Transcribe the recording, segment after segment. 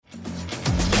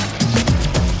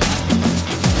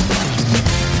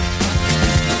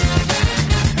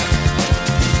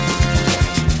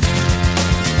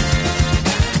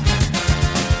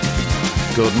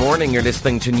Good morning, you're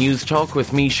listening to News Talk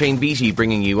with me, Shane Beattie,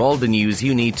 bringing you all the news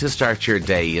you need to start your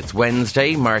day. It's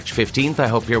Wednesday, March 15th. I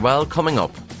hope you're well. Coming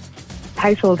up.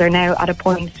 Households are now at a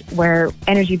point where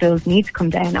energy bills need to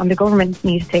come down and the government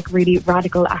needs to take really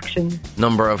radical action.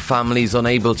 Number of families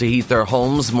unable to heat their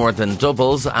homes more than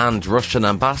doubles, and Russian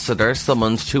ambassador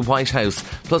summoned to White House.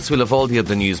 Plus we'll have all the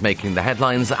other news making the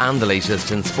headlines and the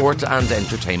latest in sport and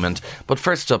entertainment. But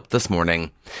first up this morning,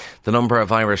 the number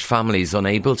of Irish families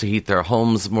unable to heat their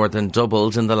homes more than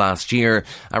doubled in the last year.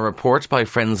 A report by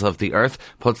Friends of the Earth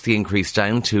puts the increase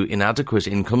down to inadequate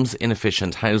incomes,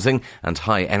 inefficient housing and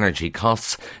high energy costs.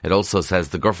 It also says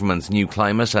the government's new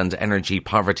climate and energy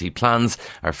poverty plans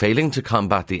are failing to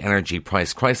combat the energy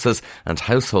price crisis and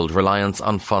household reliance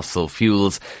on fossil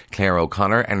fuels. Claire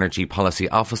O'Connor, Energy Policy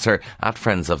Officer at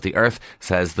Friends of the Earth,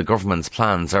 says the government's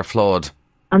plans are flawed.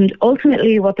 And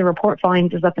ultimately what the report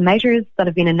finds is that the measures that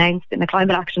have been announced in the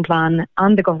Climate Action Plan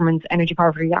and the government's Energy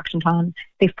Poverty Action Plan,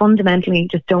 they fundamentally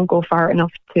just don't go far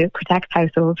enough to protect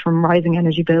households from rising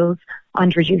energy bills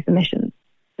and reduce emissions.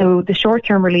 So the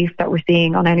short-term relief that we're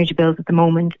seeing on energy bills at the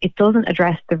moment, it doesn't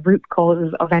address the root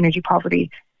causes of energy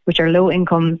poverty, which are low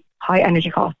income, high energy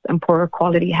costs and poor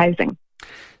quality housing.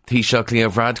 Taoiseach Leo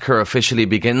Varadkar officially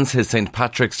begins his St.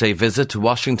 Patrick's Day visit to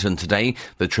Washington today.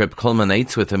 The trip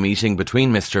culminates with a meeting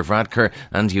between Mr. Varadkar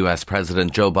and US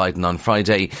President Joe Biden on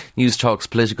Friday. News Talk's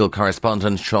political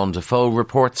correspondent Sean Defoe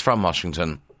reports from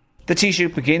Washington. The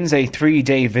Taoiseach begins a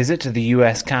 3-day visit to the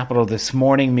US Capitol this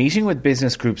morning, meeting with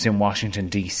business groups in Washington,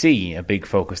 D.C. A big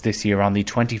focus this year on the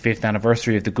 25th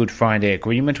anniversary of the Good Friday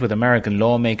Agreement, with American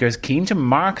lawmakers keen to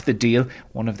mark the deal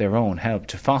one of their own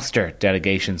helped to foster.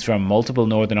 Delegations from multiple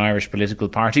Northern Irish political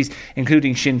parties,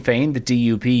 including Sinn Féin, the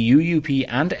DUP, UUP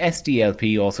and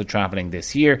SDLP, also travelling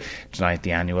this year. Tonight,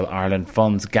 the annual Ireland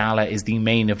Funds Gala is the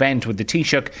main event, with the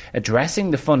Taoiseach addressing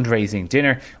the fundraising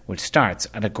dinner, which starts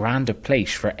at a Granda Plate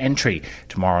for entry.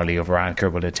 Tomorrow, Leo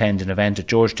Varadkar will attend an event at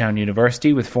Georgetown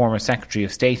University with former Secretary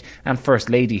of State and First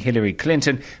Lady Hillary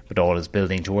Clinton, but all is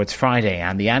building towards Friday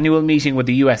and the annual meeting with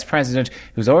the US President,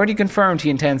 who's already confirmed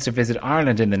he intends to visit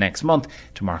Ireland in the next month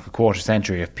to mark a quarter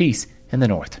century of peace in the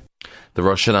north. The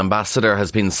Russian ambassador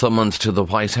has been summoned to the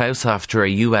White House after a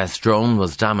US drone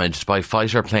was damaged by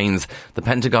fighter planes. The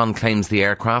Pentagon claims the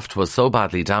aircraft was so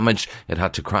badly damaged it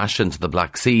had to crash into the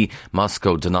Black Sea.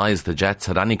 Moscow denies the jets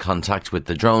had any contact with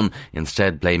the drone,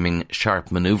 instead blaming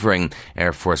sharp manoeuvring.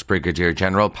 Air Force Brigadier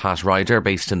General Pat Ryder,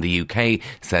 based in the UK,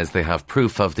 says they have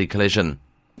proof of the collision.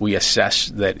 We assess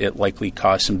that it likely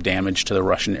caused some damage to the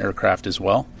Russian aircraft as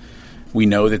well. We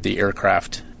know that the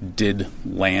aircraft did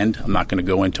land. I'm not going to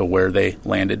go into where they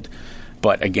landed.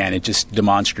 But again, it's just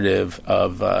demonstrative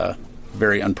of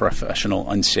very unprofessional,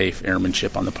 unsafe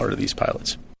airmanship on the part of these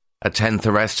pilots. A 10th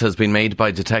arrest has been made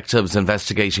by detectives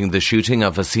investigating the shooting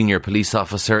of a senior police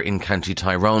officer in County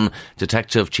Tyrone.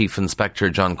 Detective Chief Inspector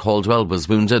John Caldwell was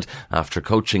wounded after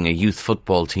coaching a youth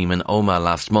football team in Omagh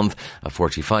last month. A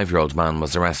 45-year-old man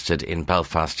was arrested in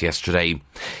Belfast yesterday.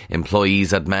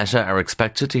 Employees at Meta are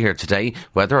expected to hear today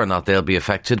whether or not they'll be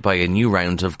affected by a new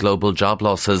round of global job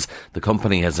losses. The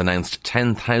company has announced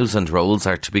 10,000 roles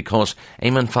are to be cut.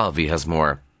 Eamon Falvey has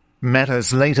more.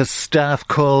 Meta's latest staff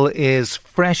cull is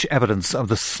fresh evidence of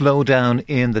the slowdown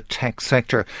in the tech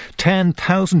sector.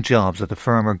 10,000 jobs at the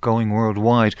firm are going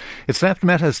worldwide. It's left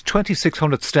Meta's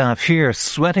 2,600 staff here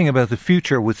sweating about the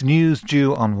future, with news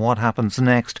due on what happens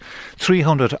next.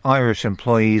 300 Irish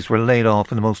employees were laid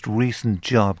off in the most recent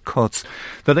job cuts.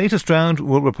 The latest round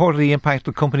will reportedly impact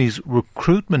the company's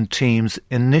recruitment teams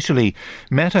initially.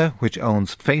 Meta, which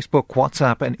owns Facebook,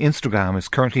 WhatsApp and Instagram, is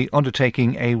currently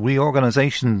undertaking a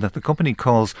reorganisation that the company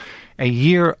calls a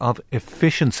year of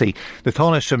efficiency. The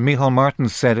Taoiseach Micheál Martin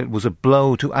said it was a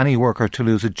blow to any worker to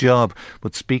lose a job,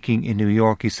 but speaking in New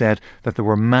York, he said that there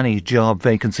were many job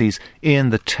vacancies in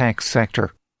the tech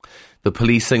sector. The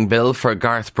policing bill for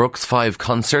Garth Brooks' 5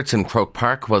 concerts in Croke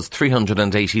Park was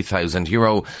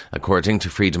 €380,000. According to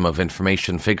Freedom of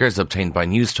Information figures obtained by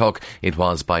News Talk, it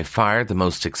was by far the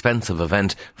most expensive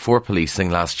event for policing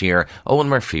last year. Owen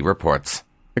Murphy reports.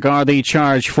 The Gardaí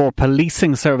charge for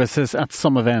policing services at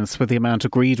some events, with the amount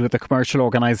agreed with the commercial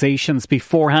organisations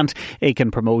beforehand.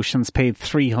 Aiken Promotions paid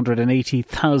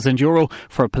 €380,000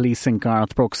 for policing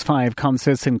Garth Brooks' 5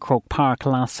 concerts in Croke Park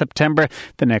last September.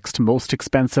 The next most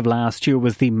expensive last year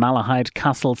was the Malahide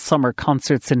Castle Summer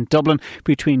Concerts in Dublin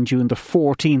between June the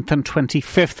 14th and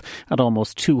 25th at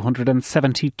almost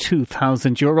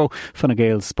 €272,000. Fine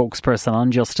Gael's spokesperson on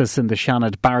justice in the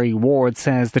Shannon, Barry Ward,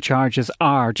 says the charges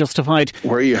are justified.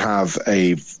 Where you have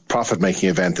a profit-making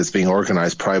event that's being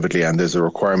organised privately and there's a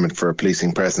requirement for a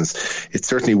policing presence, it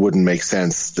certainly wouldn't make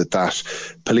sense that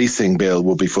policing bill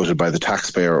will be footed by the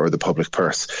taxpayer or the public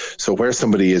purse. So where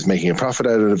somebody is making a profit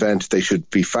out of an event, they should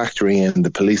be factoring in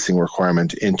the policing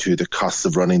requirement into the costs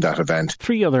of running that event.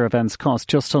 3 other events cost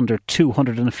just under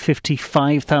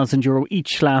 €255,000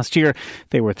 each last year.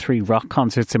 They were 3 rock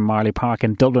concerts in Marley Park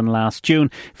in Dublin last June,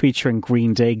 featuring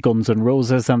Green Day, Guns N'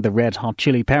 Roses and the Red Hot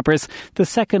Chili Peppers. The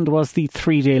second was the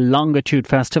 3-day Longitude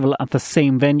Festival at the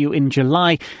same venue in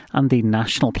July, and the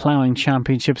National Ploughing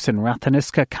Championships in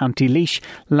Ratheniska, County Laois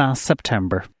last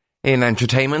September. In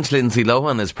entertainment, Lindsay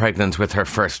Lohan is pregnant with her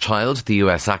first child. The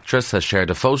US actress has shared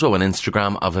a photo on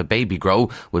Instagram of a baby grow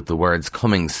with the words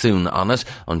 "coming soon" on it.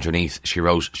 Underneath, she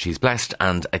wrote, "She's blessed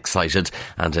and excited."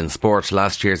 And in sport,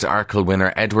 last year's Arkle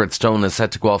winner Edward Stone is set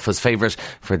to go off as favourite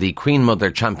for the Queen Mother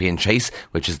Champion Chase,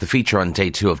 which is the feature on day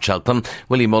 2 of Cheltenham.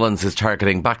 Willie Mullins is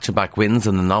targeting back-to-back wins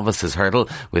in the novices hurdle,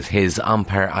 with his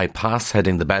Ampere I Pass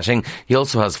heading the betting. He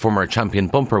also has former champion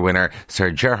bumper winner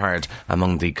Sir Gerhard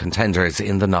among the contenders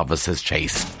in the novices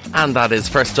chase. And that is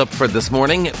First Up for this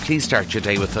morning. Please start your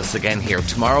day with us again here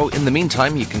tomorrow. In the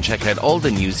meantime, you can check out all the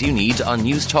news you need on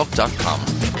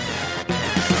newstalk.com.